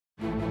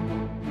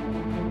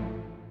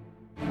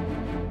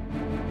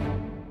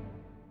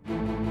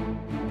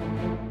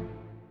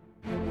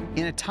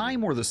a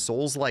time where the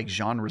Souls-like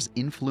genre's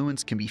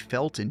influence can be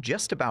felt in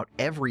just about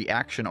every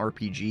action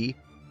RPG,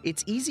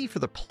 it's easy for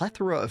the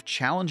plethora of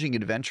challenging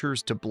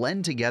adventures to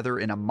blend together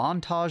in a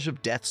montage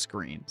of death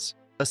screens.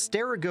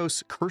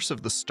 Asterigos' Curse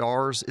of the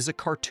Stars is a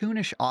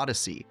cartoonish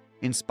odyssey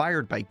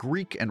inspired by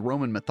Greek and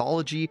Roman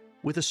mythology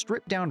with a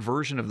stripped-down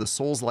version of the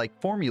Souls-like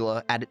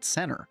formula at its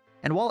center.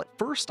 And while at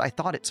first I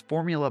thought its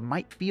formula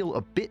might feel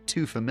a bit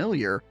too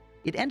familiar,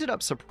 it ended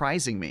up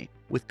surprising me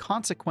with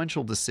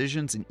consequential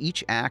decisions in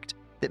each act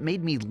that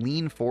made me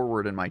lean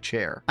forward in my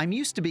chair. I'm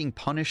used to being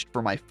punished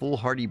for my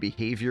foolhardy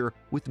behavior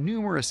with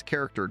numerous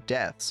character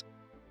deaths,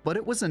 but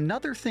it was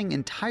another thing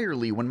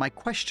entirely when my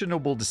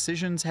questionable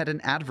decisions had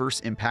an adverse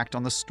impact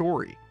on the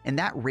story, and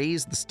that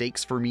raised the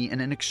stakes for me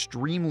in an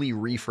extremely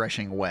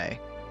refreshing way.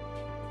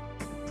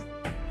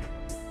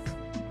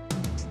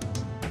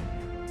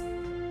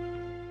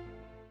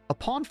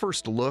 Upon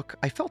first look,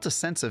 I felt a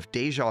sense of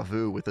déjà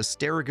vu with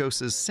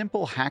Asterigos'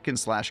 simple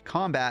hack-and-slash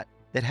combat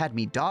that had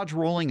me dodge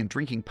rolling and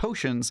drinking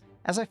potions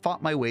as I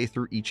fought my way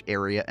through each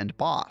area and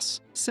boss.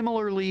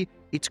 Similarly,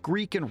 its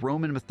Greek and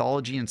Roman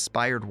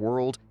mythology-inspired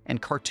world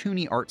and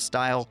cartoony art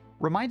style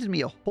reminded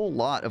me a whole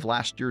lot of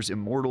last year's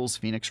Immortals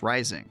Phoenix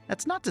Rising.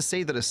 That's not to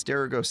say that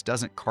Asterigos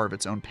doesn't carve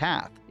its own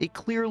path. It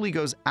clearly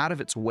goes out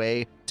of its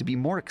way to be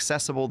more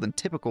accessible than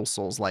typical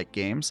Souls-like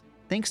games,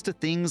 thanks to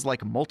things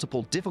like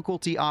multiple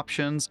difficulty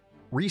options,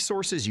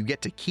 resources you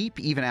get to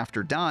keep even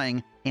after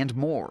dying, and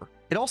more.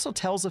 It also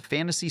tells a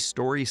fantasy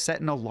story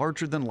set in a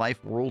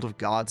larger-than-life world of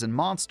gods and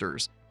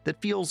monsters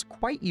that feels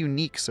quite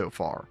unique so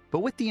far. But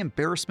with the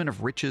embarrassment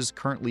of riches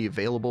currently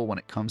available when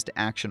it comes to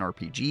action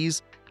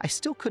RPGs, I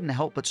still couldn't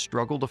help but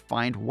struggle to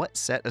find what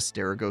set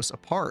Asterigos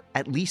apart,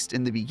 at least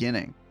in the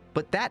beginning.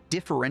 But that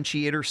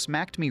differentiator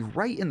smacked me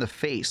right in the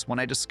face when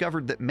I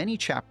discovered that many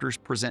chapters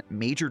present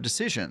major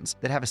decisions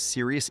that have a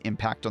serious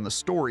impact on the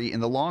story in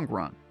the long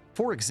run.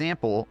 For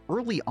example,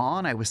 early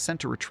on I was sent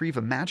to retrieve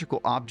a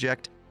magical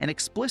object and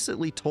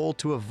explicitly told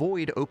to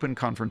avoid open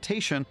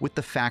confrontation with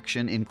the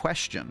faction in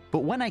question.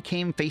 But when I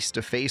came face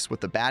to face with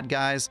the bad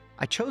guys,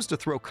 I chose to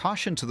throw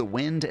caution to the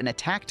wind and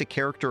attacked a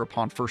character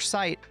upon first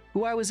sight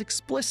who I was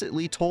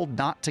explicitly told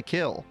not to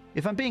kill.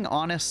 If I'm being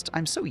honest,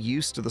 I'm so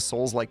used to the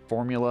Souls-like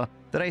formula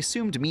that I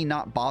assumed me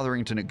not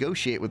bothering to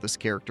negotiate with this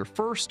character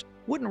first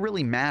wouldn't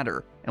really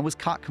matter, and was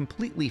caught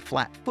completely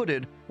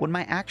flat-footed when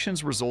my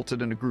actions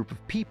resulted in a group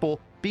of people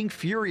being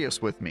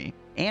furious with me,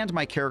 and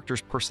my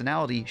character's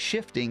personality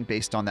shifting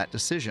based on that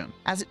decision.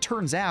 As it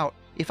turns out,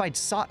 if I'd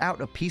sought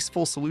out a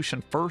peaceful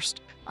solution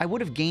first, I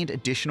would have gained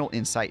additional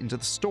insight into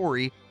the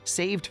story,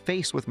 saved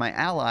face with my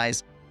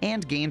allies,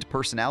 and gained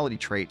personality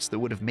traits that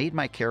would have made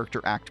my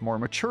character act more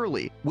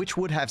maturely, which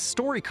would have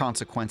story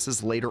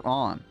consequences later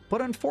on.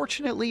 But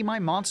unfortunately, my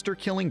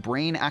monster-killing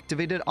brain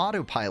activated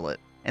autopilot,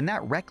 and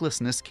that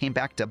recklessness came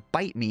back to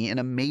bite me in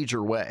a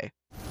major way.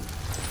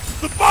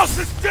 The boss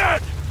is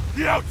dead!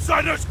 The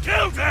outsiders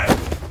killed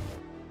him!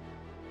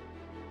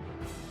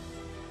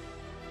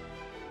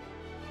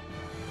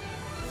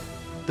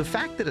 The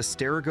fact that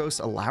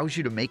Asterigos allows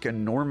you to make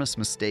enormous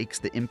mistakes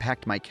that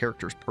impact my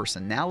character's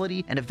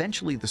personality and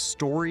eventually the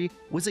story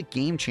was a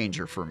game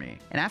changer for me.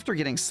 And after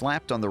getting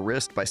slapped on the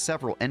wrist by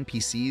several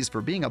NPCs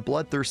for being a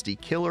bloodthirsty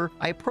killer,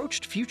 I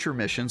approached future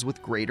missions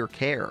with greater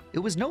care. It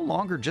was no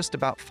longer just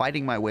about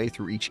fighting my way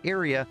through each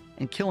area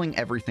and killing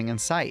everything in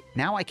sight.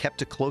 Now I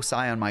kept a close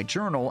eye on my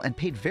journal and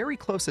paid very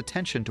close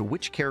attention to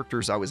which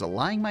characters I was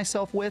aligning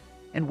myself with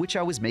and which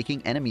I was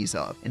making enemies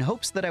of, in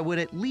hopes that I would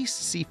at least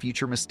see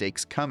future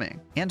mistakes coming.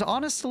 And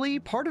honestly,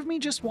 part of me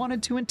just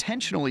wanted to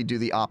intentionally do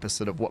the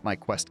opposite of what my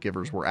quest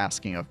givers were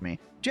asking of me,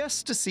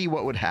 just to see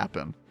what would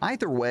happen.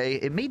 Either way,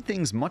 it made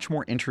things much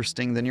more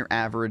interesting than your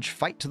average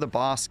fight to the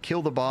boss,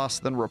 kill the boss,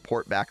 then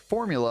report back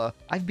formula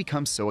I've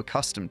become so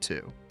accustomed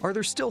to. Are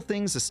there still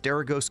things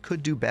Asterigos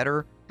could do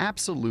better?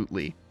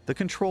 Absolutely. The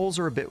controls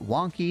are a bit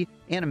wonky,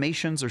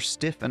 animations are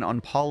stiff and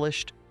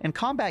unpolished, and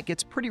combat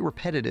gets pretty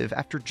repetitive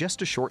after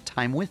just a short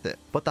time with it.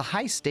 But the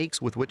high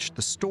stakes with which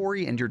the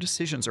story and your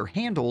decisions are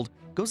handled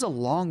goes a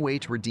long way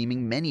to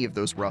redeeming many of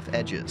those rough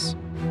edges.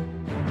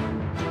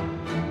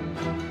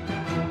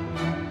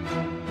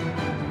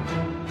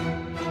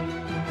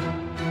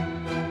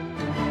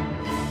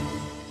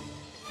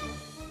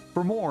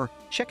 For more,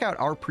 check out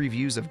our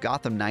previews of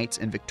Gotham Knights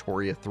and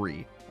Victoria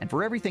 3. And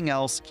for everything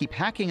else, keep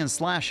hacking and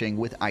slashing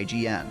with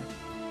IGN.